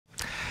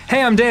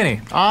Hey, I'm Danny.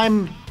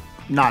 I'm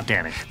not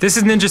Danny. This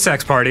is Ninja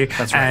Sex Party.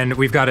 That's right. And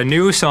we've got a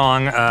new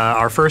song,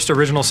 our first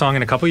original song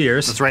in a couple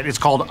years. That's right. It's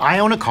called I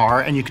Own a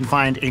Car, and you can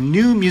find a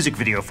new music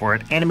video for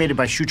it, animated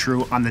by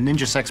Shutru, on the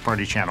Ninja Sex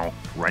Party channel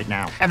right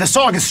now. And the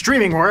song is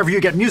streaming wherever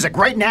you get music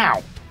right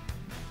now.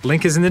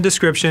 Link is in the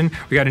description.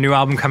 We got a new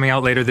album coming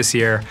out later this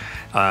year.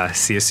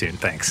 See you soon.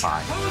 Thanks.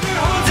 Bye.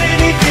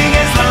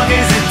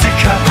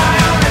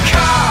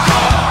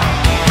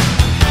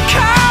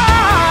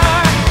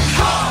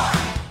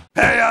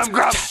 Hey, I'm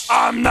Grumps.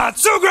 I'm not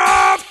so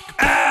Grump,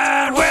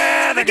 and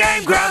we're the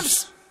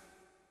GameGrumps.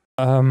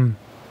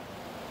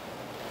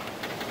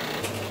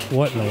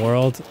 What in the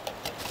world?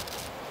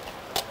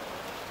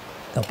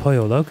 El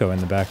Pollo Loco in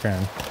the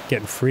background,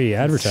 getting free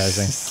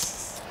advertising.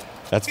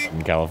 That's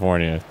in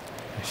California.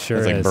 Sure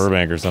That's like is.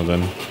 Burbank or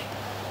something.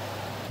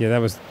 Yeah, that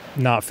was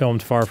not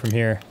filmed far from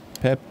here.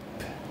 Pep.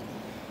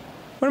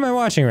 What am I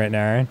watching right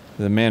now, Aaron?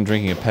 The man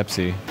drinking a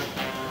Pepsi.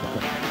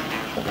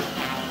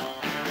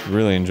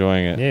 Really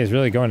enjoying it. Yeah, he's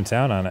really going to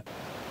town on it.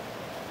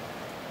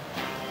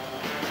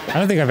 I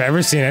don't think I've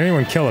ever seen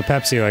anyone kill a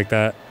Pepsi like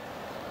that.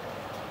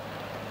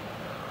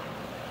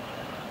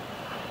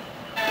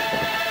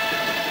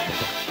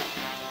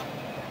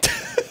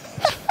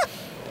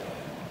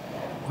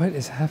 What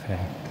is happening?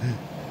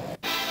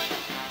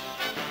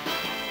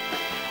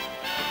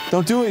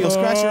 Don't do it, you'll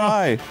scratch your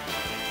eye.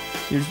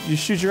 You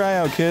shoot your eye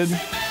out, kid.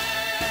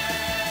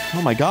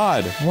 Oh my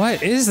god.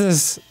 What is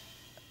this?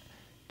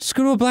 Just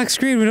go to a black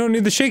screen, we don't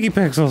need the shaky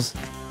pixels.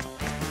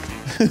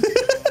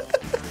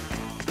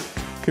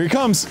 Here he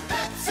comes.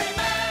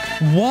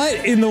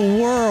 What in the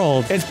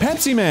world? It's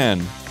Pepsi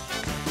Man.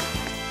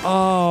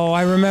 Oh,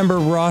 I remember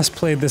Ross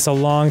played this a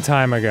long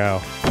time ago.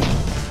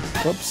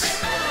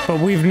 Whoops. But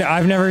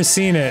I've never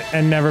seen it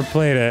and never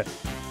played it.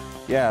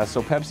 Yeah,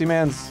 so Pepsi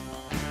Man's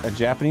a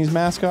Japanese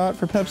mascot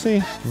for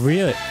Pepsi?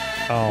 Really?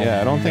 Oh, yeah,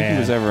 I don't think he man.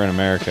 was ever in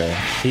America.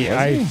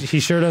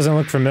 He sure doesn't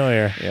look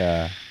familiar.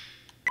 Yeah.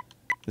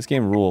 This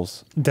game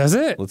rules. Does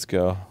it? Let's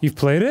go. You've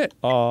played it?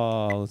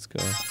 Oh, let's go.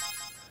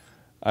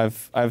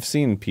 I've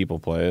seen people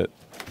play it.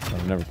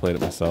 I've never played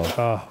it myself.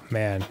 Oh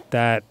man,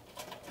 that's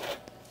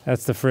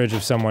the fridge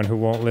of someone who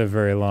won't live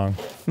very long.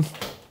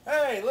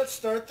 Hey, let's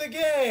start the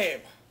game.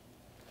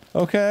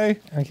 Okay.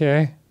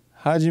 Okay.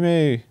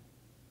 Hajime.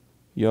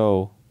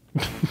 Yo.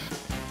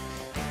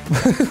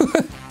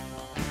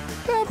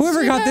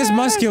 Whoever got this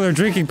muscular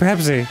drinking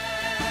Pepsi?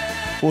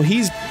 Well,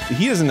 he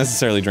doesn't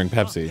necessarily drink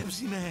Pepsi.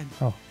 Pepsi Man.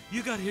 Oh.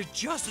 You got here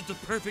just at the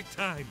perfect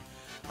time.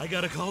 I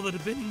got a call that a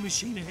vending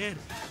machine ahead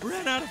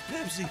ran out of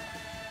Pepsi,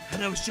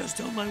 and I was just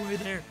on my way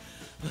there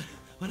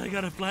when I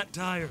got a flat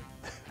tire.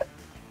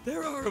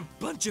 There are a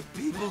bunch of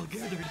people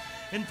gathered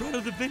in front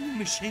of the vending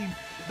machine.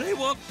 They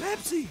want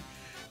Pepsi,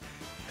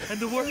 and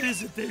the word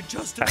is that they're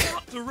just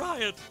about to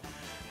riot.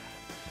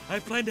 I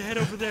plan to head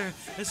over there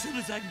as soon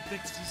as I can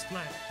fix this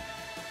flat,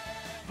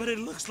 but it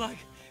looks like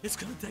it's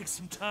gonna take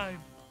some time.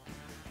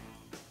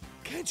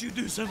 Can't you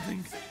do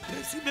something,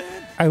 Pepsi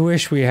Man? I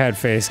wish we had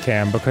face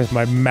cam because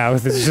my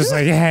mouth is just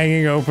like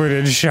hanging open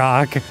in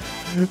shock. I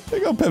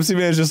think Pepsi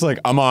Man's just like,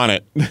 I'm on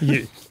it.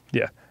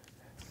 Yeah.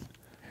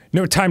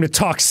 No time to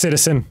talk,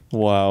 citizen.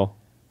 Wow.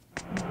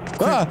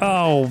 Ah!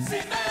 Oh.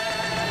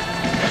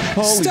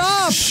 Holy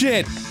Stop!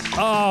 shit!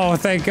 Oh,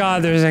 thank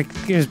God there's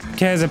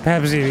cans of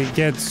Pepsi to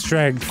get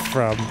strength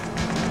from.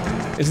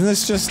 Isn't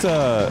this just,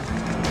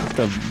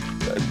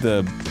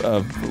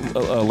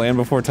 Land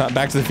Before Time,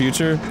 Back to the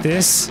Future?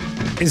 This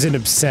is an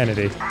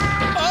obscenity.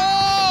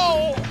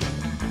 Oh!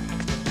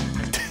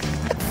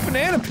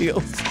 Banana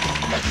peels.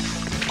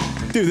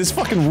 Dude, this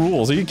fucking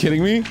rules. Are you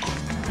kidding me?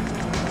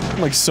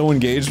 I'm like so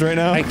engaged right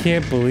now. I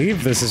can't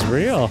believe this is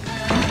real.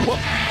 Whoop,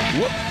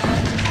 whoop,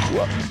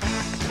 whoop.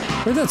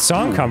 Where'd that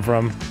song come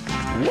from?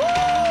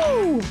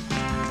 Woo!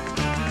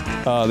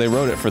 They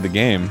wrote it for the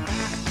game.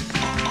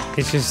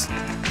 It's just...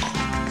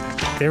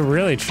 They're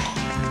really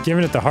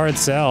giving it the hard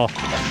sell.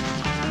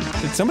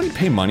 Did somebody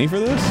pay money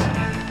for this?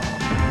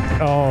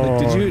 Oh,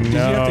 Like, did you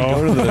have to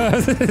go to the...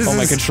 Oh,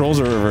 my is- controls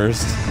are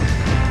reversed.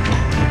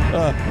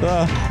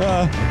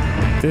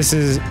 This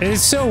is...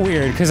 It's so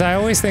weird, because I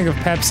always think of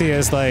Pepsi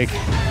as like...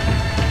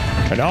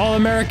 an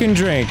all-American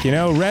drink, you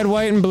know? Red,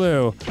 white, and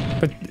blue.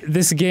 But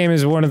this game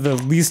is one of the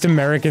least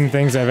American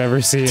things I've ever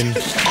seen.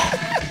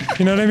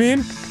 You know what I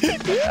mean?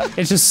 Yeah.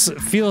 It just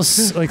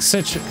feels like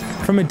such...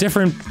 from a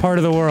different part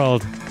of the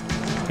world.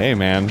 Hey,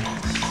 man.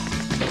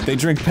 They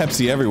drink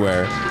Pepsi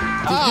everywhere.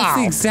 It's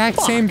the exact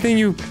same thing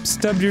you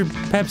stubbed your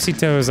Pepsi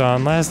toes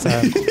on last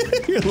time.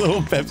 Your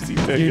little Pepsi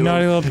toes. Your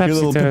naughty little Pepsi Your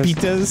little toes.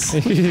 pepitas.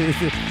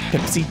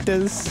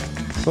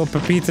 Pepsitas. Well,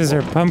 pepitas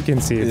are pumpkin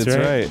seeds, That's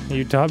right? right.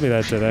 You taught me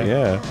that today.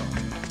 Yeah.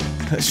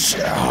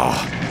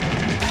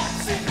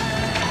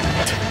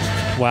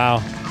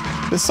 Wow.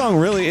 This song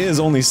really is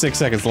only 6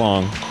 seconds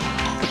long.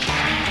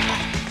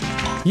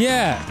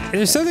 Yeah,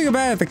 there's something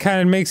about it that kind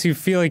of makes you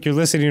feel like you're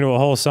listening to a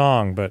whole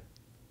song, but...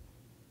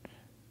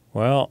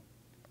 Well...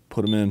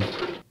 Put them in.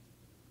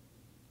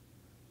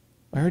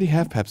 I already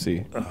have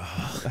Pepsi.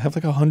 I have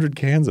like 100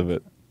 cans of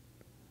it.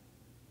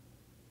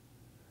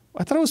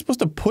 I thought I was supposed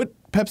to put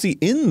Pepsi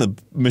in the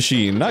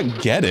machine,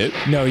 not get it.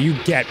 No, you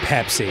get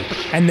Pepsi,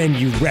 and then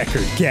you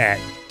record get.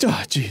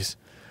 Oh, jeez.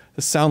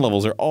 The sound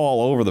levels are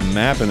all over the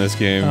map in this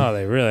game. Oh,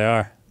 they really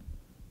are.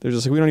 They're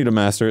just like, we don't need to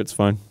master it, it's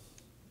fine.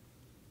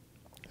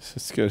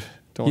 It's good.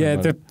 Don't worry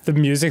about it. The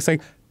music's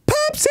like,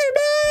 Pepsi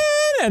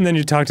Man! And then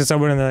you talk to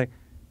someone and they're like,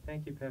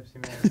 thank you, Pepsi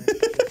Man.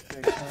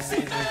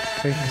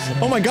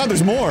 Oh my god,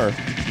 there's more!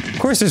 Of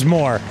course there's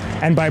more.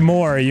 And by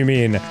more, you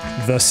mean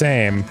the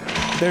same.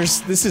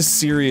 This is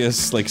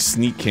serious, like,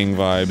 Sneak King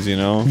vibes, you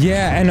know?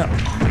 Yeah,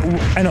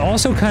 and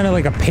also kind of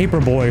like a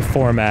Paperboy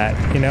format,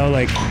 you know,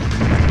 like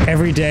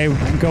every day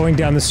going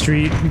down the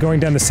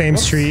same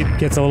street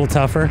gets a little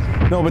tougher.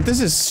 No, but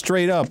this is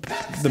straight up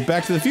the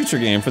Back to the Future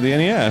game for the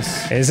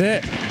NES. Is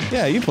it?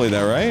 Yeah, you played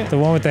that, right? The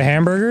one with the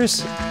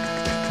hamburgers? The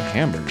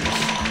hamburgers?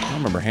 I don't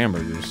remember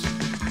hamburgers.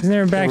 Isn't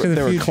there a Back to the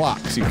Future? There were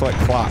clocks. You collect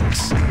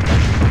clocks.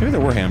 Maybe there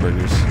were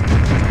hamburgers.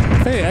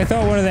 I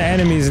thought one of the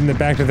enemies in the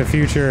Back to the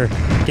Future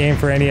game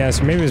for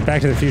NES, maybe it was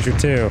Back to the Future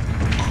 2,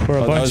 were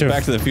a bunch of...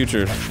 Back to the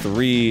Future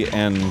 3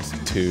 and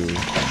 2.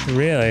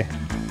 Really?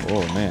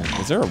 Oh man,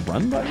 is there a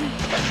run button?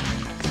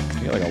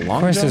 You got like a long jump?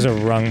 Of course there's a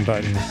rung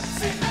button.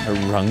 A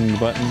rung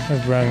button? A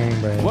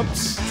rung button.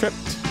 Whoops,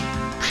 tripped.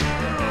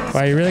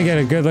 Wow, you really get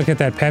a good look at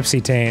that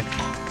Pepsi taint.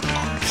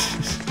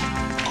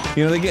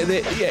 You know,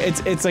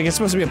 it's like it's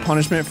supposed to be a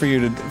punishment for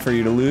you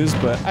to lose,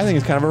 but I think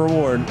it's kind of a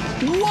reward.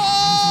 Whoa!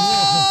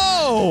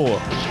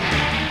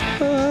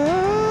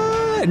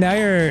 Now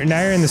you're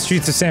in the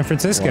streets of San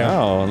Francisco.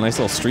 Wow, a nice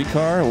little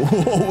streetcar.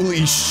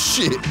 Holy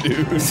shit,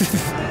 dude!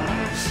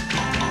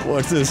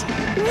 What's this?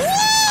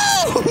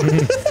 Whoa!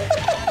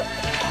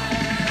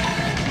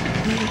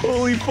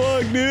 Holy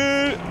fuck,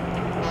 dude!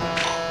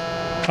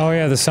 Oh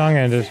yeah, the song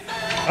ended.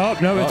 Oh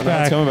no, it's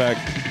back. It's coming back.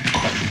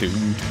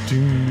 Doom,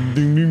 doom,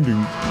 doom, doom,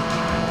 doom.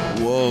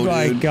 Whoa,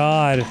 my dude.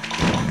 god.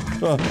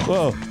 Whoa,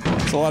 whoa.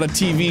 It's a lot of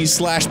TVs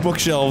 /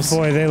 bookshelves.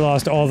 Boy, they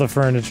lost all the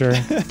furniture.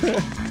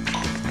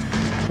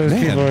 Those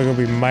people are gonna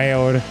be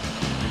mailed.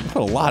 They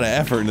put a lot of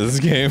effort into this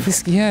game.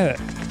 Yeah.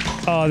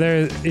 Oh,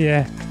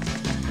 yeah.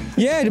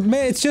 Yeah,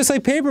 man, it's just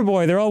like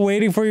Paperboy. They're all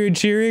waiting for you and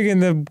cheering,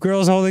 and the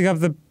girl's holding up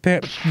the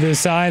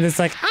sign that's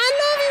like, I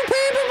love you,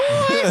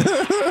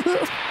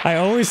 Paperboy! I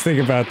always think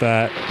about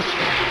that.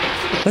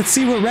 Let's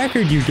see what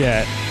record you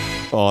get.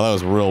 Oh, that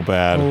was real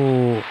bad.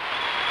 Oh.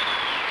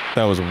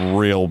 That was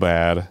real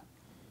bad.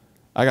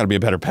 I gotta be a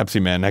better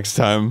Pepsi man next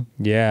time.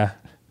 Yeah.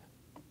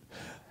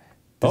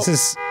 This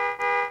is...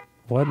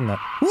 What in the...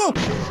 Whoa!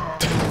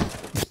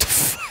 What the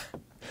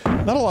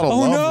fuck? Not a lot of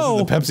love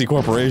with the Pepsi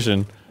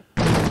Corporation.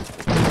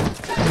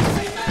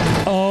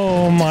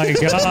 Oh my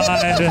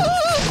god.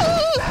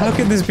 How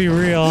could this be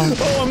real?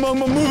 Oh, I'm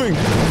moving!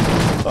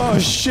 Oh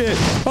shit!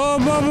 Oh,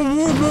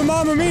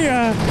 mamma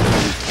mia!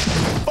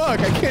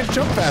 Fuck, I can't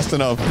jump fast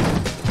enough.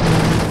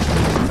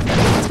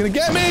 It's gonna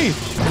get me!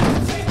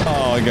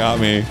 Oh, it got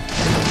me.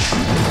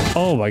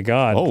 Oh my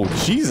god. Oh,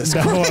 Jesus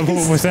Christ.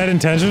 Was that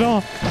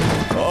intentional?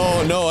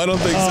 Oh no, I don't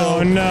think so.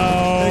 Oh no.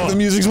 I think the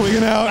music's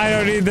wigging out. I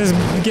don't need this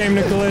game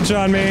to glitch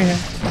on me.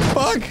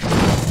 Fuck!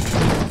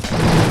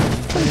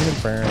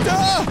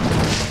 Ah!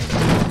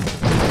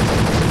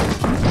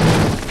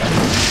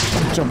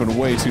 I'm jumping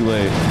way too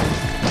late.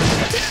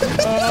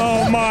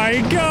 Oh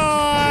my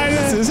god!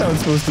 This is how it's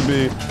supposed to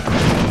be.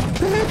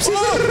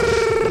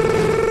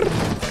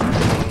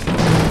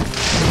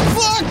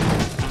 Fuck!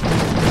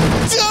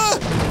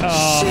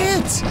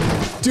 Shit!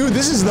 Dude,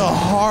 this is the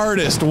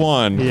hardest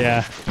one.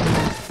 Yeah.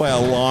 By a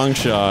long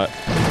shot.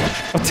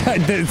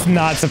 It's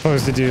not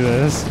supposed to do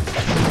this.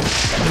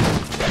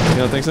 You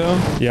don't think so?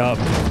 Yup.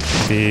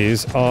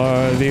 These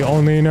are the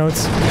only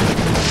notes.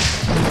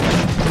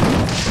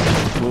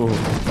 Whoa.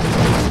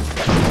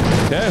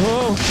 Okay,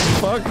 whoa.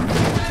 Fuck.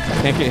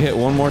 Can't get hit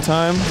one more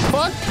time.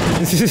 Fuck!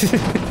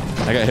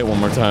 I got hit one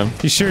more time.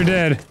 You sure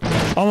did.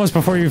 Almost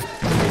before you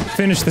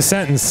finished the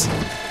sentence.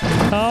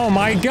 Oh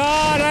my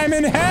god, I'm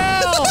in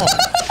hell!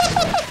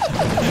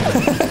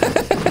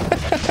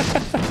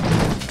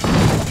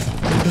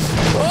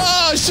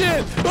 Oh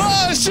shit!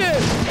 Oh shit!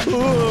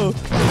 Ooh.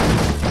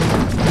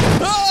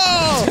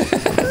 Oh!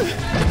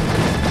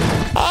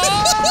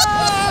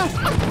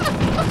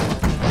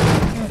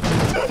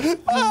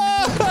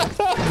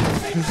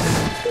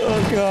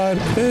 Oh god.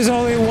 There's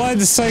only one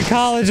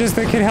psychologist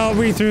that can help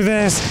me through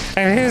this,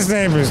 and his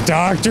name is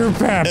Dr.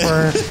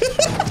 Pepper.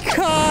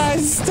 God,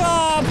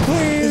 stop,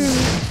 please!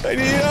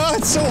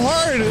 It's so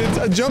hard.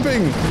 It's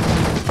jumping.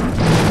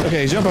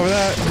 Okay, jump over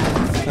that.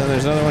 And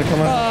there's another one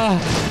coming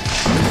up.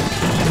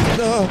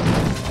 No.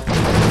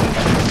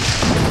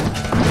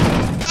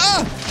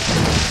 Ah!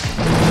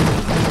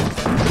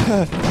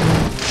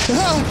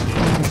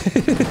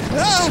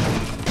 Ah!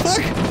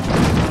 Fuck!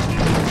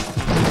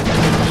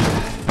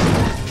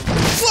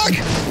 Fuck!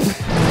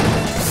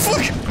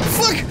 Fuck!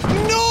 Fuck!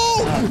 No!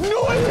 No,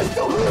 I was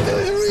so close. I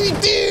was right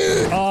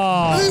there! Oh,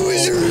 I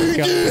was right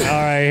there!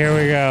 Alright, here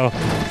we go.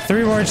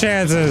 3 more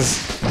chances.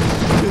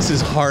 This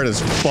is hard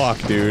as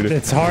fuck, dude.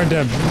 It's hard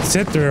to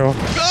sit through.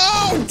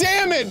 Oh,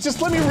 damn it!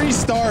 Just let me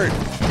restart.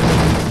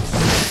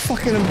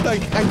 fucking,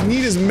 like, I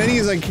need as many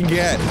as I can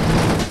get.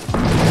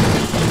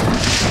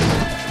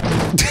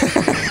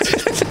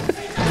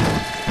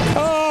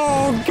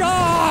 Oh,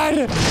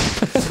 God!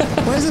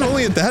 Why is it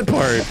only at that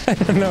part? I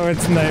don't know,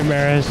 it's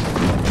nightmarish.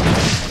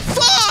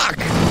 Fuck!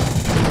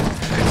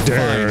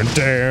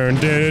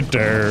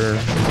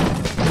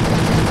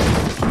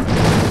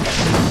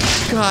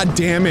 God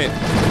damn it.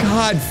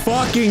 God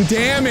fucking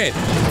damn it.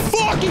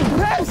 Fucking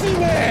Pepsi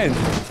Man!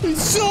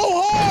 It's so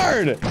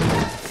hard!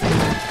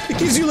 It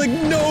gives you like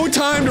no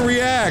time to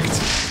react.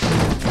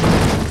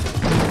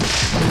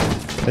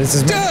 This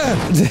is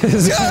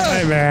my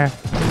nightmare.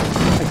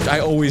 I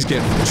always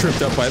get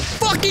tripped up by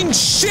fucking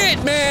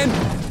shit, man!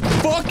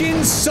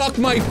 Fucking suck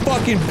my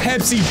fucking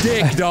Pepsi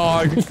dick,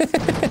 dog.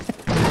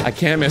 I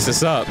can't mess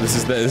this up. This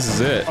is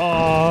it.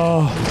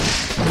 Oh.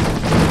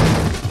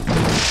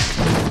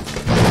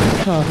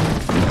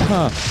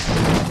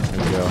 There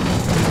we go.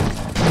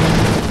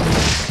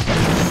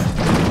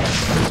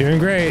 Doing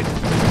great.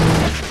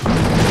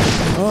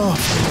 Oh.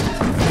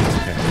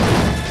 Okay.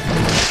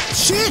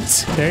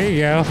 Shit! There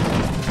you go.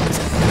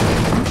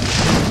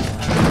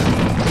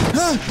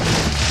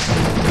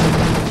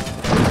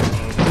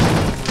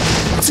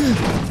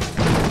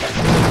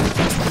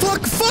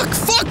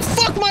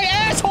 Fuck my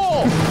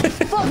asshole!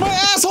 Fuck my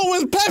asshole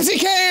with Pepsi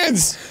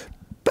cans!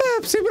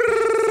 Pepsi.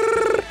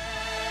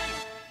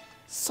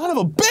 Son of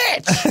a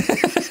bitch!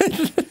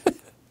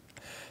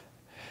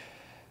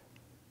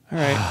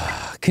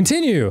 Alright.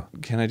 Continue.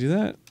 Can I do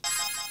that?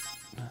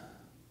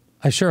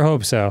 I sure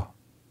hope so.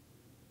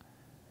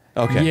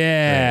 Okay.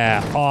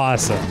 Yeah,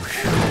 awesome.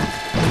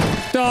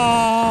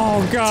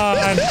 Oh,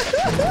 God.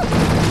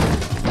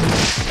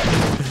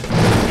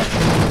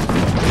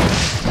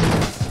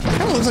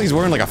 Kinda looks like he's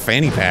wearing like a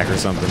fanny pack or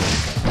something.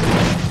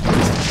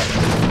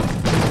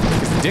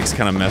 His dick's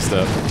kinda messed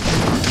up.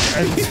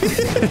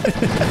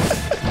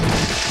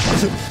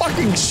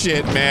 Fucking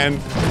shit, man.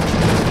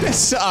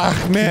 This,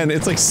 man,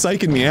 it's like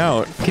psyching me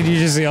out. Can you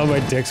just see all my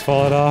dicks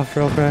falling off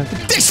real quick?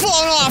 Dick's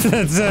falling off!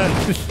 That's it.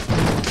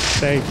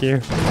 Thank you.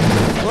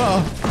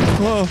 Whoa.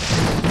 Whoa.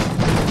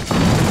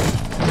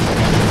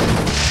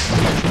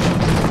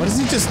 Why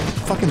doesn't he just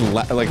fucking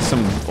like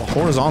some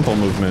horizontal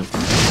movement?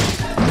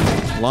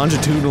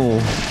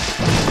 Longitudinal.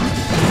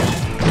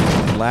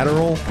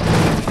 Lateral?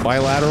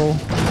 Bilateral?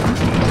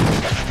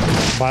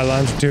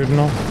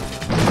 Bilongitudinal.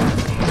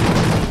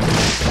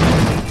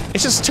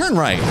 It's just turn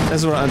right.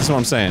 That's what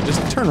I'm saying.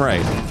 Just turn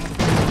right.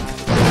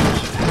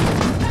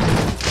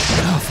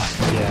 Oh, fuck.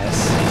 Yes.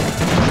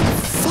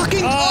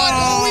 Fucking God,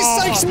 it always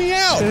psychs me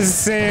out! The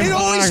same It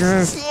always...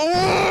 boxes.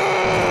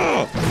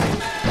 Oh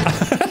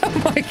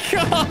My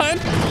God!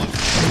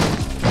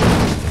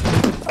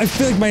 I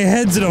feel like my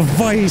head's in a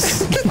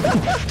vice.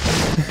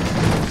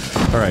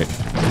 Alright.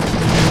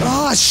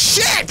 Oh,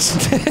 shit!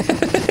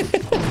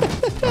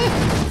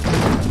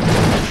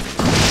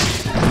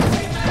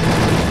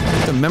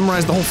 To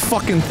memorize the whole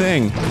fucking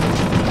thing.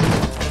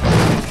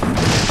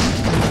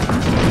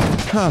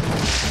 Huh.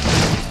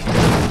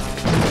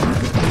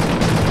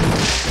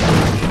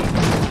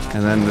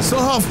 And then this-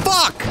 oh,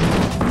 fuck!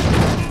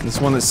 This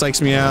one that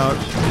psychs me out.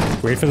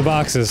 Wait for the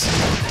boxes.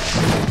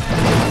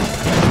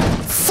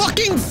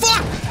 Fucking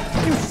fuck!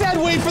 You said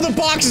wait for the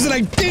boxes and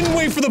I didn't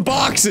wait for the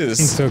boxes!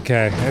 It's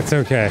okay. It's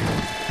okay.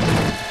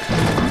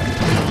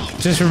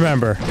 Just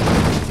remember.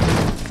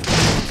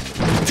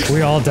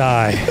 We all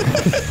die.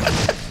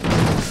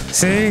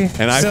 See?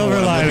 And I Silver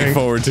am lining. looking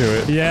forward to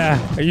it. Yeah.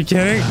 Are you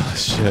kidding? Oh,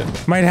 shit.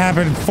 Might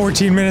happen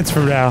 14 minutes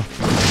from now.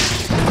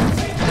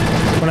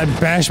 When I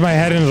bash my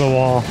head into the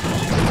wall.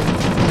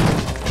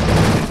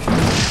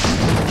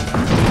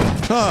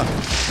 Huh.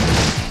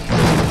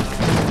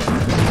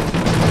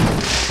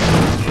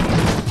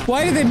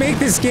 Why did they make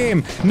this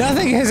game?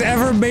 Nothing has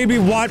ever made me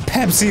want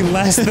Pepsi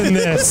less than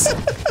this.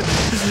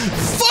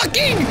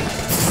 Fucking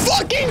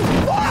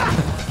fuck!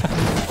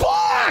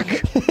 Fuck!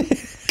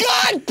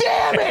 God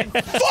damn it!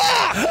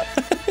 Fuck!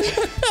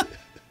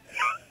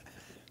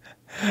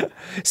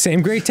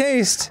 Same great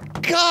taste.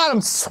 God,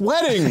 I'm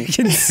sweating. You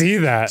can see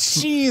that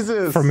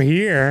Jesus. from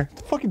here.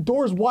 The fucking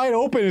door's wide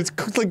open. It's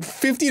like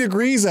 50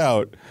 degrees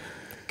out.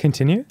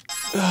 Continue.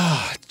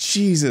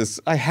 Jesus,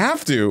 I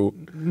have to.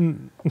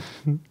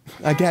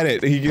 I get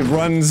it. He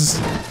runs.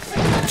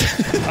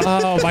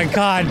 Oh my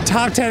God!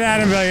 Top 10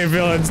 Animalian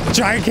villains.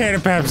 Giant can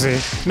of Pepsi.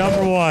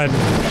 Number 1.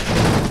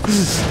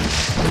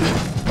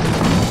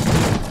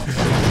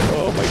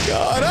 Oh my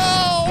God!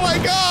 Oh my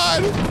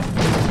God!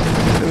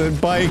 And then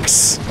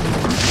bikes.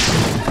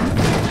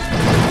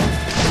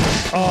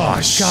 Oh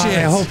God! shit.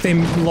 I hope they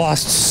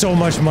lost so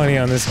much money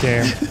on this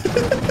game.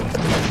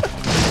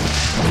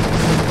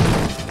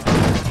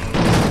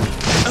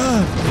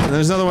 And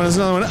there's another one. There's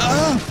another one. And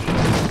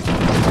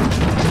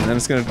then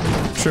it's gonna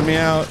trip me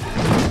out.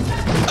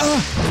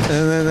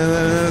 And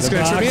then it's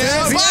gonna trip me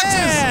out. Boxes!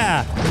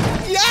 Yeah!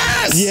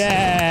 Yes!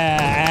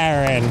 Yeah,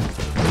 Aaron.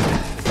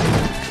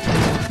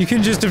 You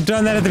could just have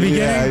done that at the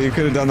beginning. Yeah, you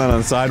could have done that on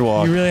the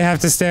sidewalk. You really have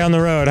to stay on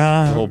the road,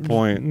 huh? The whole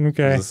point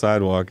Okay. of the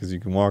sidewalk is you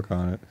can walk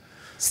on it.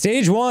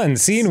 Stage 1,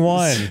 scene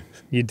 1.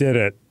 You did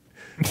it.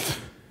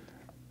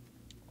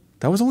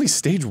 That was only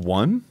stage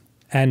 1?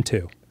 And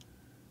 2.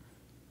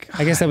 God.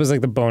 I guess that was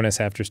like the bonus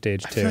after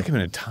stage 2. I feel like I'm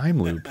in a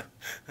time loop.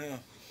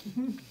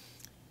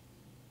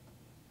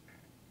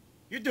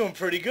 You're doing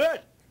pretty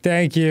good.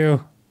 Thank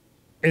you.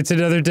 It's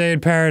another day in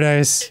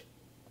paradise.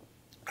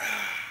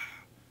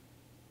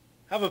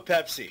 Have a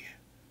Pepsi.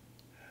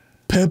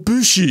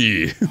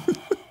 Pepsi.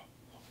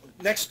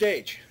 Next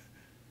stage.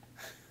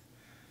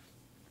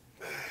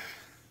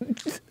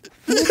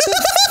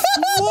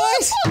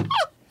 What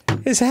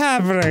is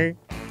happening?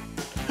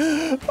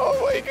 Oh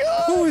my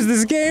god. Who is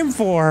this game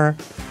for?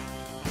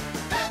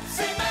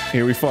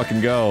 Here we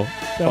fucking go.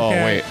 Okay. Oh,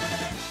 wait.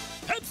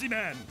 Pepsi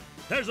Man!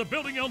 There's a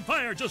building on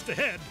fire just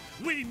ahead.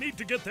 We need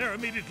to get there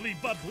immediately,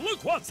 but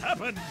look what's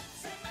happened!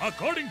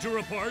 According to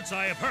reports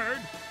I have heard,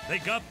 they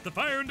got the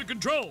fire under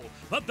control,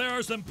 but there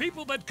are some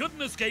people that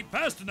couldn't escape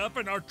fast enough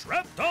and are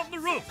trapped on the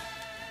roof.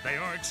 They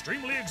are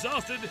extremely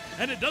exhausted,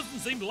 and it doesn't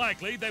seem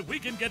likely that we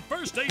can get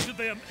first aid to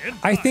them in time.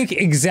 I think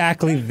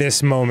exactly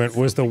this moment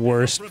was the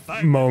worst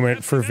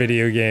moment for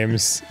video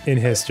games in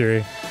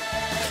history.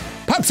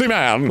 Pepsi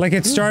Man! Like,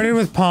 it started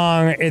with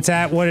Pong, it's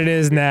at what it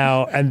is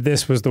now, and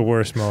this was the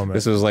worst moment.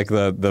 This was like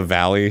the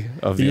valley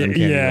of the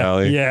Uncanny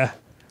Valley. Yeah.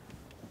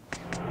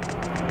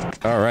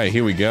 Alright,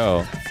 here we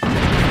go.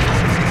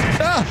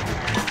 Ah!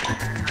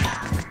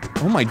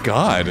 Oh my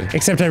god.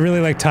 Except I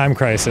really like Time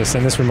Crisis,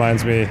 and this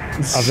reminds me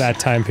of that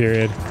time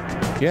period.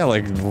 Yeah,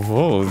 like,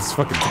 whoa, this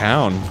fucking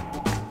town.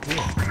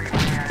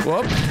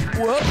 Whoop,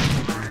 whoop.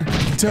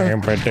 Oh,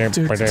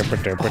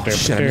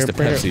 Shit, I missed a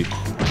Pepsi.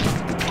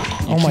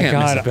 Oh my can't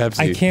miss god, a Pepsi.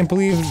 I can't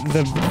believe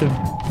the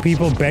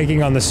people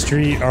begging on the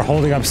street are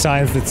holding up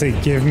signs that say,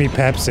 "Give me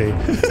Pepsi."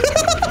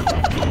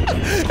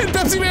 And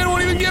Pepsi Man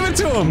won't even give it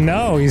to him!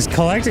 No, he's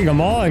collecting them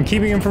all and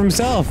keeping them for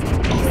himself.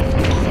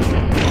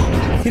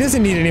 He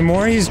doesn't need any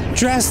more, he's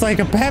dressed like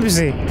a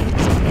Pepsi.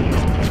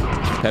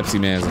 Pepsi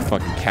Man is a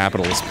fucking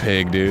capitalist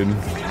pig, dude.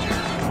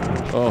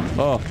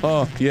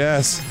 Oh,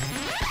 yes.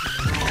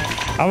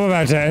 I'm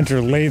about to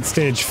enter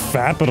late-stage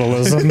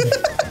fapitalism.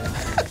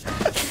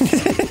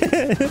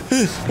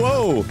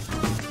 Whoa!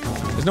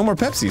 There's no more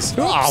Pepsis.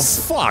 Oh,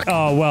 fuck!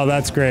 Oh, well,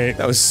 that's great.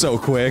 That was so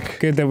quick.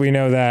 Good that we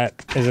know that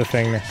is a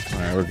thing.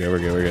 Alright, we're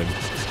good.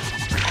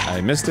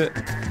 I missed it.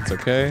 It's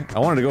okay. I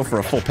wanted to go for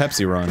a full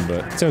Pepsi run,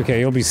 but... It's okay,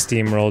 you'll be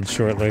steamrolled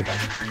shortly.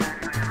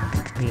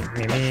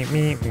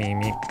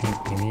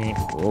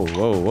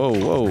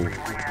 Whoa.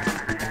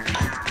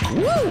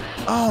 Woo!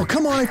 Oh,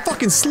 come on, I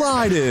fucking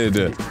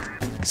slided!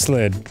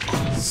 Slided.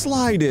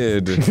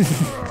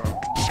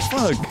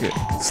 Fuck.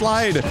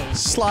 Slide.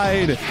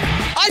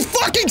 I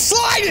fucking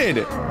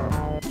slided!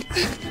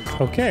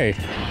 Okay.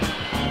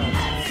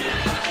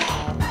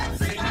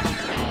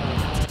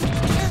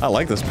 I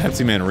like this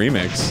Pepsi Man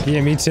remix. Yeah,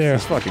 me too.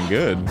 It's fucking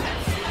good.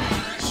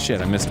 Shit,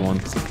 I missed one.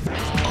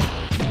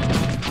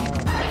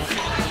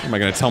 What am I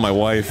gonna tell my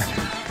wife?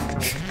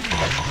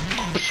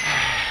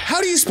 How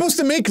are you supposed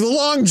to make the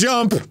long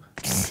jump?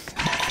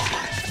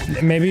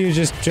 Maybe you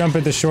just jump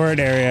at the short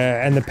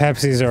area and the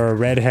Pepsis are a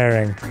red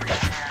herring.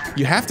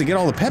 You have to get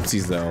all the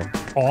Pepsis, though.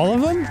 All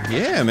of them?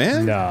 Yeah,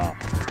 man. No.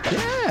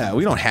 Yeah,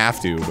 we don't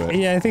have to, but...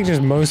 Yeah, I think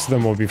just most of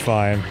them will be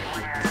fine.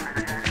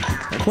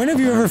 When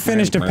have you ever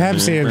finished a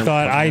Pepsi and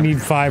thought, I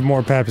need 5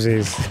 more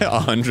Pepsis?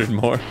 100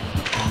 more.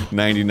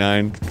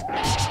 99.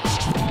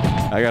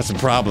 I got some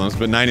problems,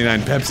 but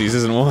 99 Pepsis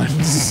isn't one.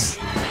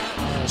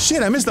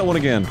 Shit, I missed that one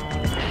again.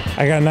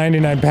 I got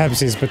 99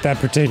 Pepsis, but that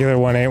particular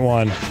one ain't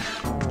one.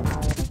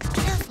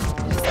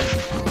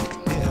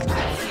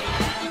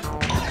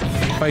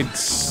 If I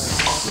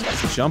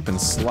jump and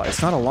slide,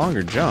 it's not a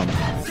longer jump.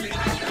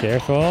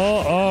 Careful.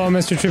 Oh,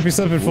 Mr. Trippy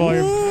Slip and Fall.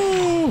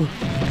 Woo!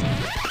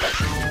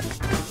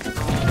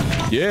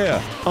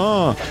 Yeah.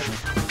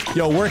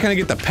 Yo, where can I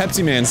get the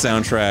Pepsi Man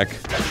soundtrack?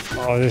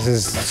 Oh, this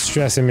is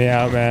stressing me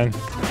out, man.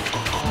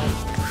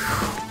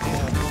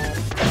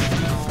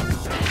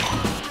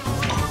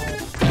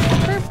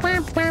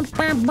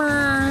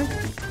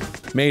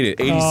 Made it.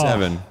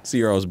 87. This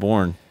year I was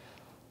born.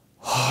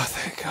 Oh,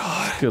 thank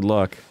God. Good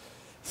luck.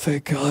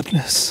 Thank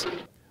Godness.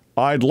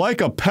 I'd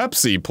like a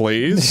Pepsi,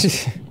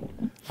 please.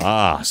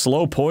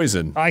 Slow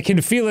poison. I can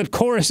feel it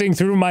coursing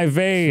through my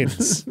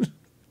veins.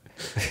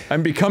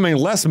 I'm becoming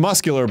less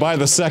muscular by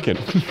the second.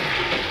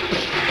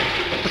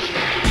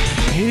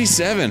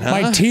 87, huh?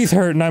 My teeth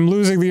hurt and I'm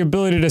losing the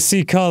ability to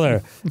see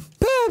color.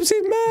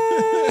 Pepsi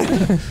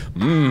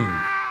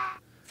Man!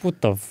 What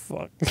the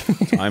fuck?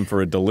 Time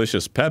for a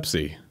delicious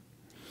Pepsi.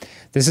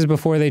 This is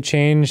before they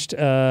changed,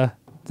 the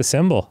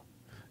symbol.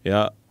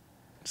 Yeah.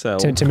 So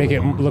To make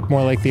it look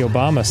more like the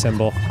Obama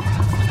symbol.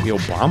 the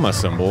Obama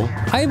symbol.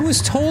 I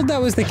was told that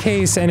was the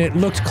case and it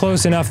looked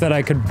close enough that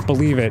I could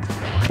believe it.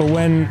 But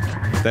when...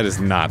 That is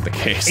not the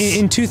case.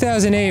 In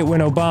 2008,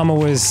 when Obama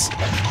was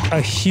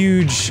a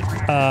huge,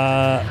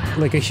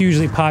 like a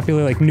hugely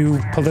popular, like new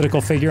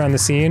political figure on the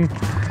scene,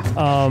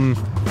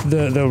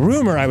 the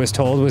rumor I was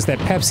told was that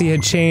Pepsi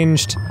had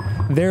changed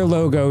their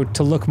logo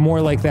to look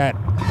more like that,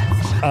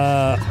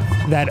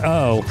 that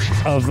O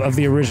of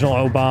the original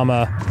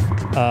Obama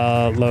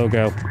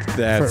logo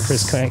That's for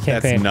his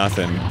campaign. That's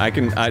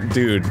nothing.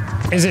 Dude.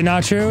 Is it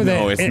not true?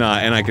 No, it's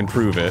not, and I can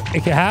prove it.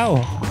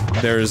 How?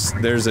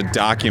 There's a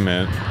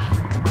document.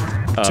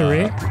 To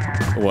read?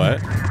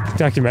 What?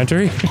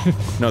 Documentary?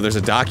 No, there's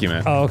a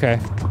document. Oh, okay.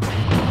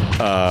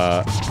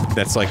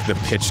 That's like the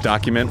pitch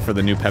document for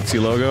the new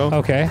Pepsi logo.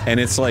 Okay. And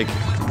it's like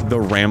the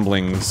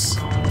ramblings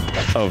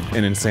of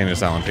an insane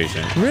asylum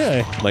patient.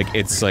 Really? Like,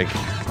 it's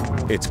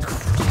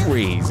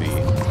crazy.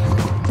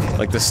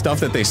 Like, the stuff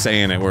that they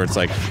say in it where it's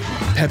like,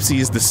 Pepsi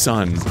is the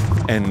sun,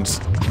 and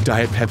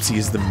Diet Pepsi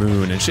is the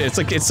moon, and shit. It's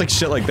like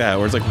shit like that,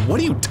 where it's like,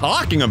 what are you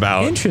talking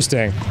about?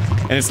 Interesting.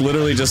 And it's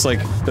literally just like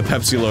the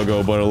Pepsi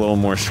logo, but a little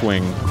more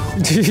swing.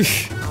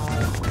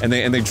 And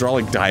they draw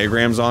like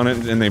diagrams on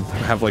it, and they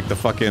have like the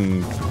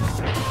fucking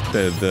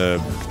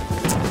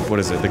what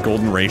is it? The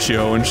golden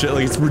ratio and shit.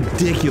 Like, it's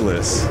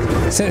ridiculous.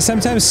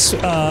 Sometimes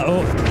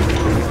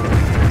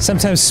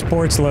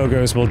sports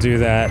logos will do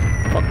that.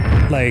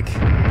 Like,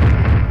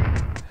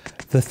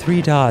 the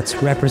 3 dots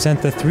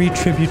represent the 3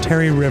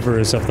 tributary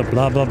rivers of the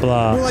blah blah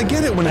blah. Well, I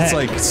get it when it's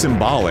like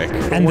symbolic.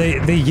 And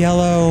the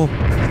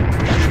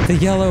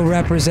yellow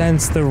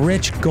represents the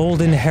rich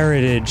golden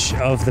heritage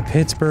of the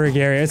Pittsburgh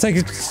area. It's like,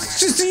 it's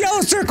just a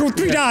yellow circle with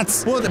 3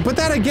 dots. Well, but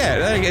that I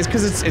get. It's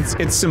because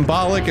it's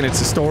symbolic and it's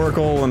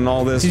historical and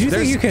all this. Did you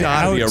think you could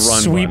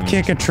sweep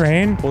kick a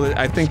train? Well,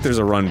 I think there's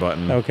a run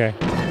button. Okay.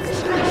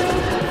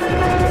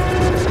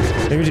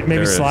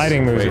 Maybe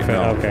sliding moves are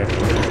no. Okay.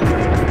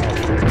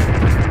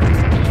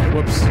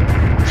 Whoops.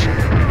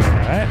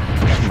 Alright.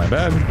 My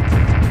bad.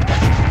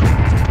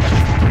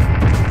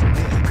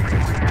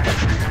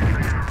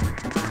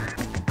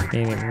 I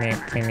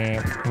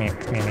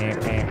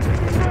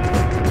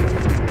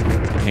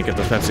can't get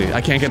those Pepsi.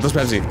 I can't get those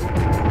Pepsi.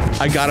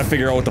 I gotta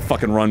figure out what the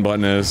fucking run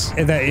button is.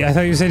 I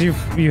thought you said you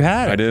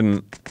had it. I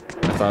didn't.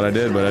 I thought I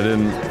did, but I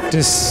didn't.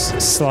 Does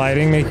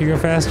sliding make you go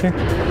faster?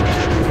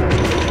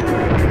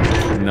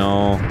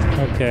 No.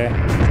 Okay.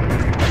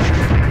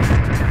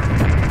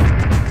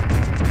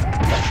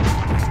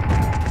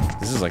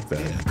 This is like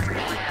the...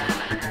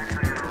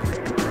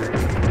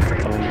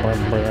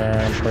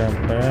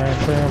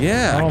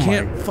 Yeah, I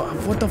can't...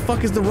 What the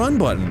fuck is the run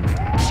button?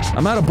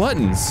 I'm out of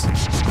buttons.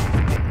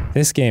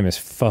 This game is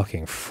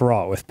fucking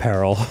fraught with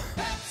peril.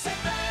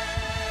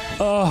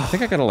 I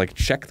think I gotta, like,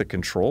 check the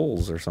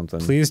controls or something.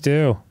 Please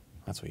do.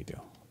 That's what you do.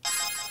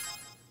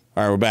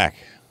 Alright, we're back.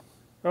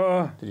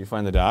 Did you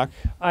find the doc?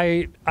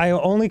 I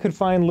only could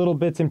find little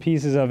bits and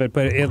pieces of it,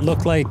 but it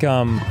looked like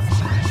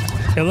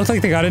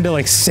they got into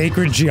like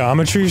sacred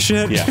geometry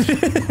shit. Yeah.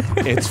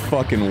 It's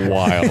fucking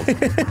wild.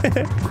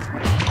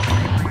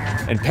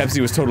 And Pepsi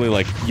was totally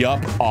like,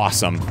 yup,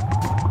 awesome.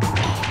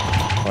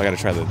 Oh, I gotta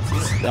try the...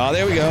 Oh,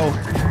 there we go.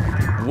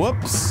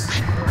 Whoops.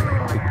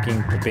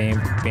 Okay,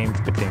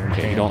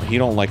 he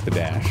don't like the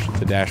dash.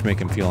 The dash make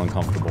him feel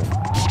uncomfortable.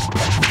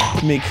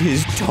 Make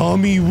his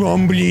tummy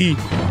rumbly.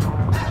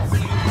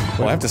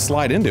 Well, I have to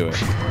slide into it.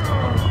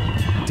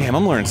 Damn,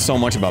 I'm learning so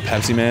much about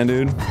Pepsi Man,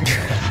 dude.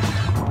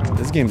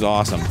 This game's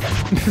awesome.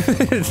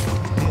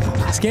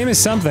 This game is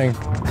something.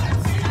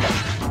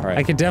 Alright.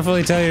 I can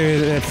definitely tell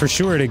you that for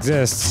sure it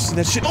exists.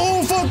 That shit-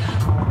 Oh, fuck!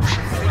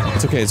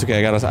 It's okay, it's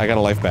okay, I got a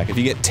life back. If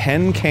you get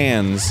 10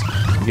 cans,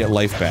 you get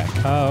life back.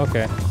 Oh,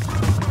 okay.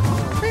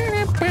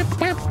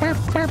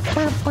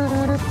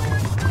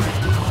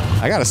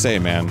 I gotta say,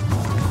 man,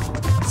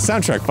 the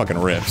soundtrack fucking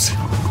rips.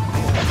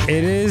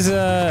 It is,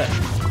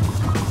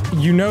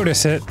 you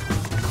notice it.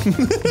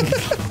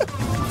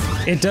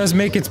 It does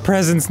make its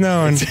presence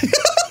known.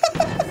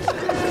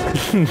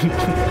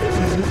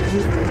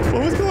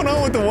 What was going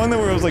on with the one that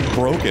where it was like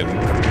broken?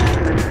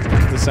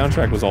 The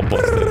soundtrack was all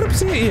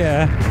busted.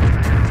 Yeah.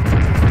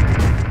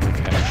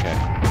 Okay.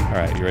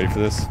 Alright, you ready for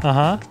this?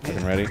 Uh-huh.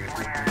 Fucking ready?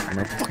 I'm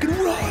gonna fucking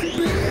run!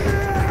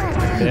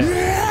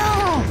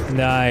 Yeah.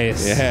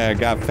 Nice. Yeah,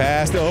 got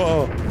fast.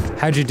 Oh!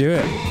 How'd you do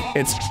it?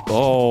 It's-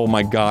 oh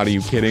my god, are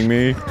you kidding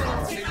me?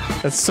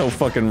 That's so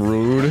fucking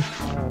rude.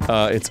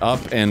 It's up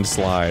and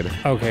slide.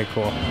 Okay,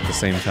 cool. At the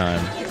same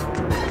time.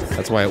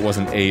 That's why it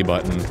wasn't A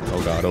button.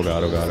 Oh god, oh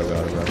god, oh god, oh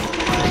god, oh god.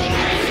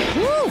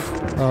 Woo!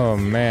 Oh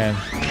man.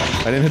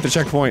 I didn't hit the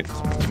checkpoint.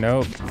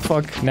 Nope.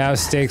 Fuck. Now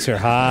stakes are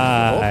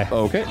high.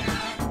 Oh, okay.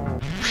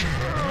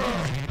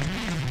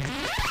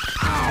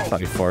 Thought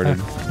he farted.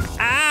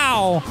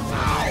 Ow!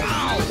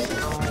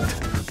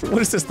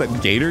 What is this, that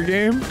gator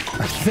game?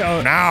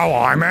 No. Now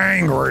I'm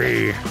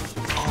angry!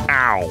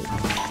 Ow.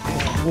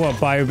 What,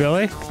 Bayou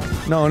Billy?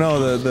 No,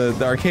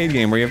 the arcade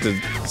game where you have to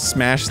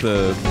smash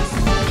the...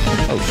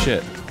 Oh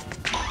shit.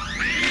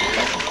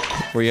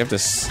 Where you have to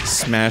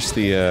smash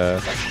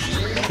the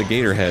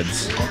gator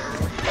heads.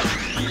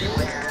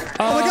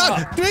 Oh my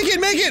god! Make it!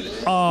 Make it!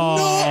 Oh.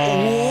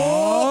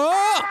 No!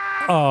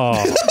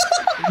 Oh.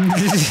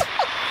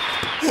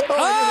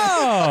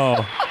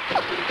 Oh!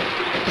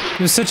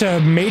 It was such a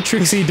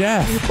matrixy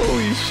death.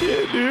 Holy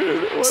shit,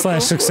 dude. What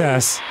Slash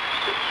success.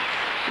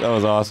 That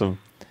was awesome.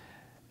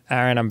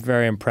 Aaron, I'm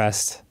very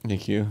impressed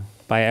Thank you.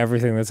 by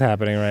everything that's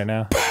happening right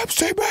now.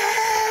 Pepsi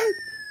Man!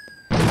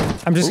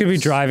 I'm just gonna be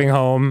driving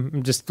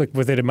home, just like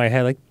with it in my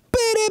head, like.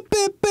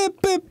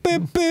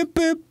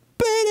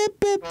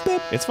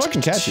 It's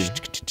fucking catchy.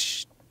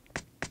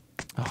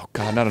 Oh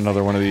god, not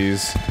another one of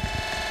these.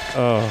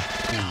 Oh.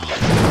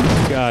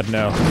 God,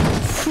 no.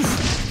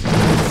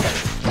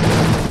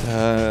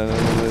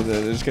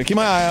 Just gotta keep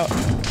my eye out.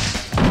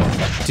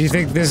 Do you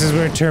think this is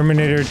where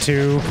Terminator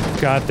 2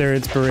 got their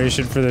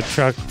inspiration for the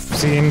truck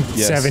scene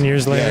 7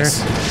 years later?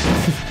 Yes.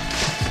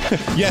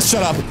 Yes,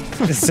 shut up.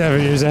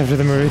 7 years after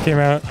the movie came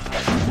out.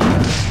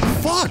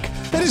 Fuck!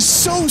 That is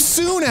so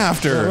soon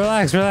after!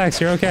 Relax,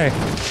 relax, you're okay.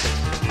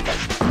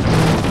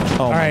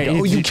 Oh my right, god.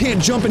 Oh, you can't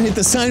jump and hit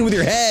the sign with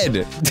your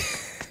head!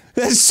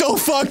 That's so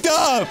fucked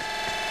up!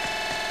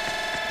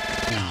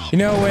 You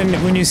know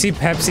when you see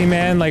Pepsi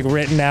Man like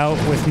written out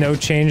with no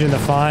change in the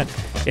font,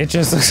 it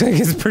just looks like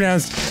it's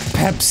pronounced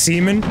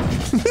Pepsiman.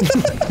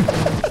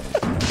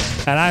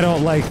 And I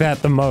don't like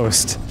that the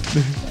most.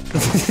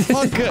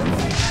 Fuck it.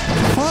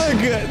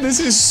 Fuck it. This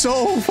is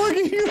so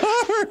fucking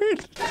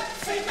hard.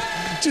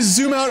 Just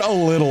zoom out a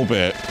little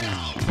bit.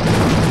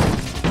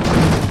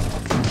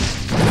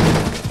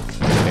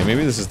 Okay,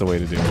 maybe this is the way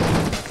to do it.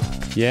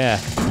 Yeah.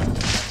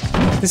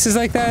 This is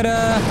like that,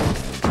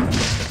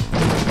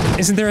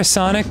 isn't there a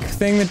Sonic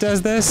thing that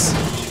does this?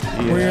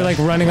 Yeah. Where you're like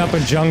running up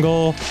a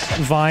jungle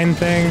vine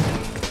thing?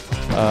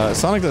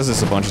 Sonic does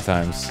this a bunch of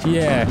times.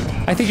 Yeah.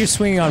 I think you're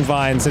swinging on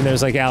vines and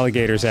there's like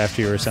alligators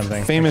after you or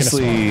something.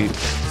 Famously,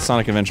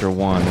 Sonic Adventure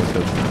 1 with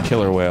the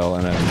killer whale,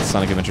 and then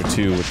Sonic Adventure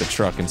 2 with the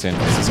truck in San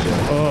Francisco.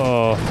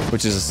 Oh.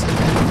 Which is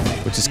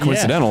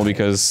coincidental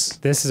because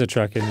this is a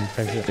truck in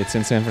Texas. it's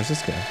in San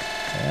Francisco.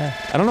 Yeah.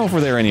 I don't know if we're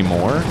there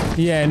anymore.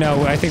 Yeah,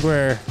 no, I think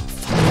we're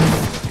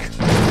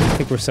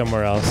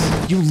somewhere else.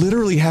 You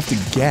literally have to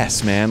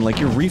guess, man. Like,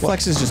 your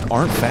reflexes just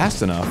aren't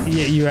fast enough.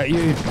 Yeah, you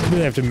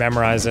really have to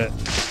memorize it.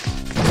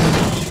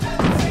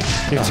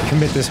 You have to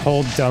commit this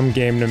whole dumb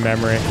game to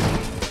memory.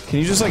 Can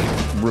you just, like,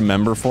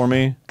 remember for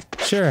me?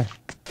 Sure.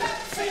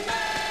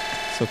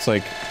 So it's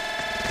like...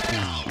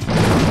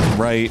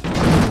 Right,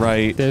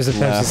 There's a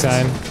left, Pepsi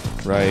sign.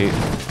 Right,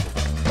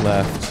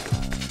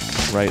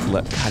 left, right,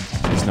 left. God,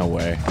 there's no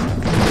way.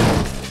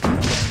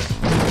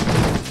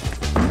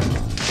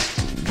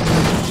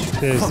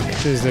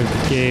 There's the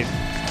gate.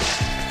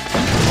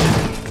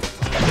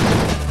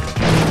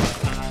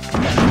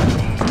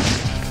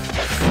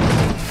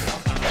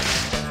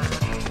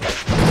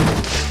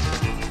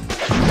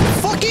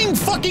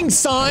 Fucking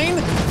sign!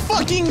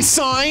 Fucking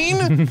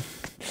sign!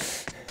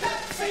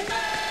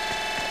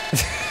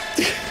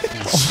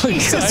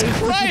 Jesus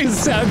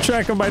Christ!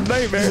 Soundtrack of my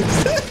nightmares.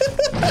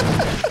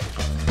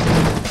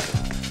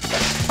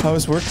 How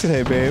was work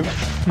today, babe? I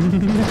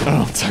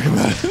don't talk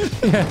about it.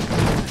 Yeah.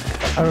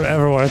 I don't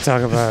ever want to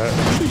talk about it.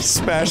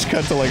 Smash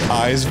cut to like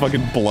eyes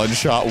fucking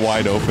bloodshot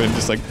wide open,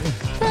 just like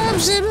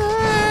just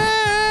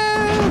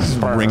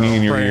ringing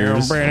in your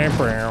ears.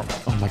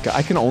 Oh my god,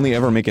 I can only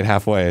ever make it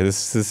halfway.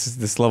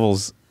 This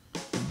level's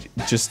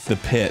just the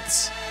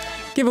pits.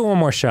 Give it one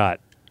more shot.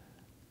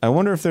 I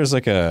wonder if there's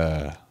like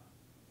a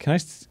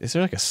is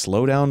there like a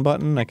slowdown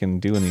button I can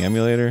do in the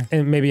emulator?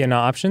 And maybe in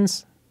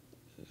options?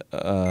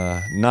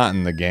 Not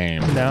in the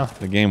game. No.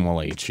 The game won't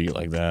let you cheat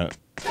like that.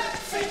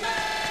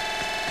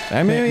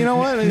 I mean, you know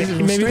what?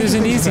 Maybe there's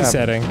an easy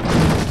setting.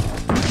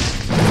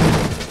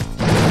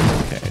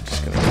 Okay,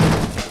 just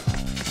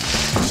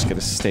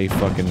gotta stay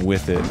fucking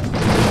with it.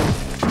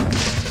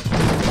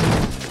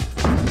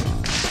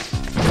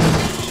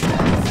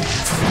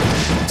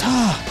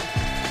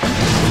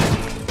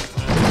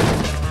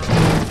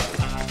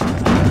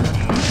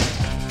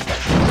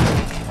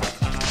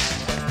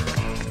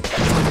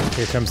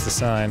 Here comes the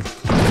sign.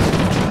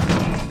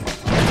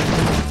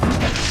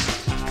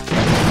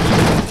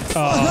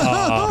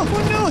 Oh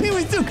no, he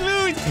was too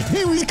close!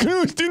 He was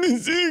close to the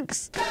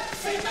 6!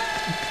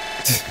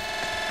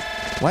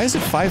 Why is it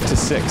 5 to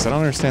 6? I don't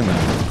understand that.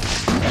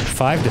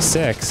 5 to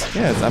 6?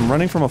 Yeah, I'm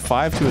running from a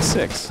 5 to a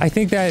 6. I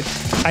think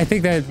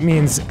that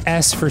means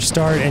S for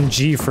start and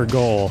G for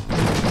goal.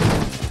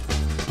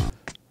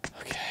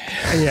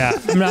 Okay. Yeah,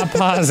 I'm not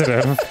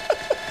positive.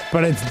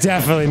 But it's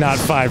definitely not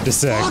 5 to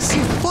 6.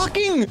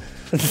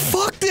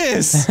 Fuck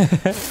this!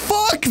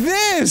 Fuck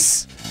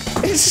this!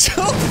 It's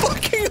so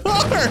fucking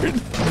hard!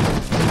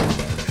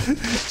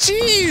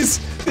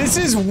 Jeez! This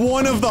is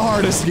one of the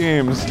hardest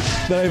games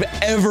that I've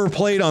ever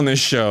played on this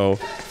show.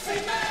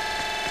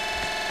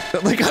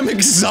 Like, I'm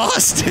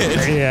exhausted!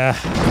 Yeah.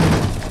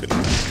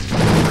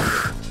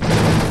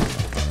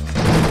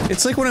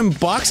 It's like when I'm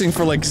boxing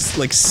for like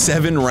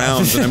 7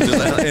 rounds and I'm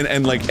just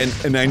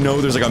and I know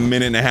there's like a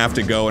minute and a half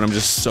to go and I'm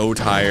just so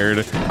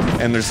tired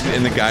and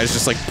the guy's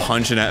just like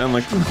punching at it. I'm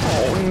like,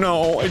 oh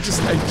no, I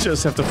just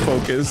have to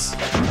focus.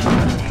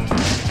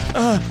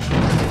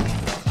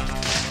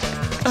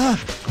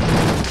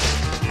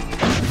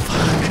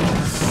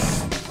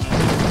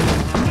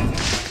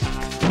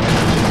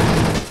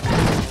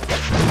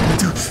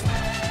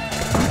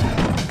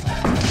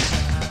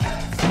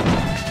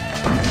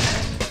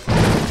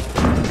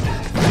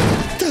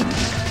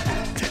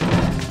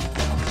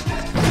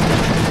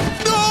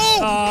 No,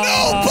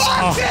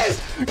 boxes!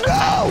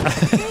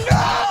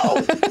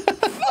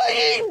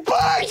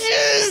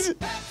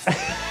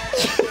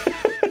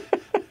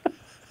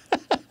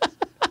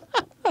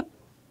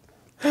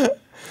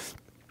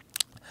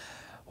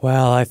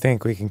 Well, I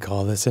think we can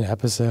call this an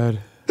episode.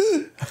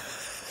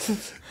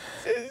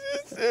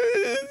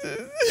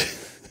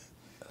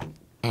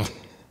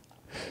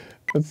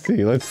 Let's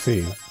see.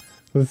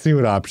 Let's see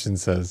what option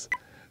says.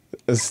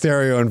 A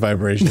stereo and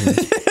vibration.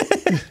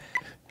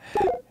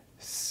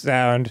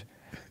 Sound.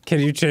 Can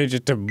you change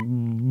it to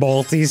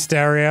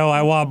multi-stereo?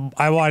 I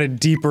want it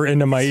deeper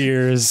into my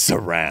ears.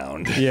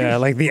 Surround. Yeah,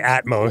 like the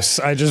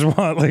Atmos. I just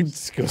want like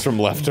Goes from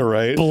left to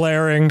right.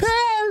 blaring.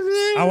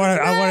 I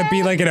want to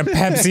be like in a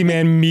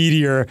Pepsiman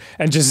meteor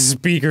and just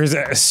speakers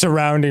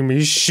surrounding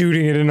me,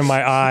 shooting it into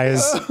my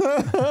eyes.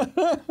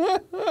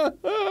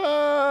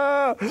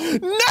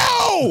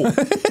 No!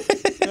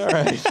 All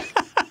right.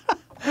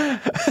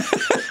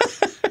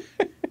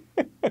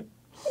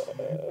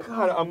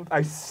 God,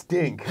 I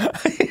stink.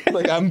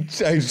 Like I'm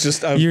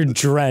You're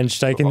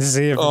drenched. I can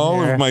see it from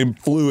all here. of my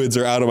fluids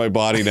are out of my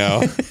body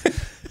now.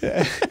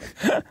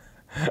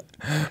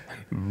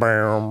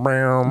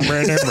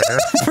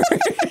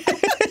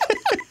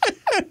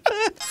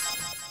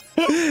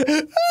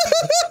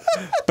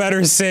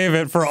 Better save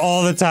it for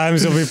all the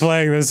times you'll be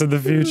playing this in the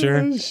future.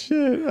 Oh,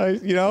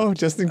 shit.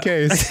 Just in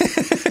case.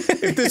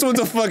 If this one's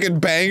a fucking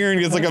banger and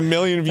gets like 1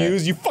 million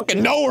views, you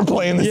fucking know we're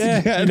playing this Yeah,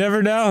 again. you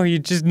never know. You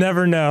just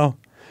never know.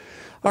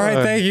 All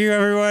right, thank you,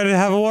 everyone.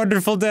 Have a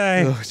wonderful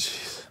day. Oh,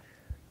 jeez.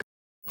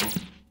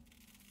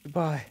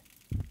 Goodbye.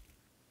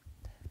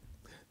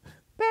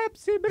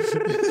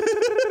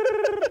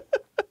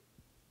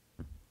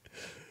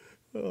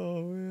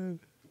 Oh, man.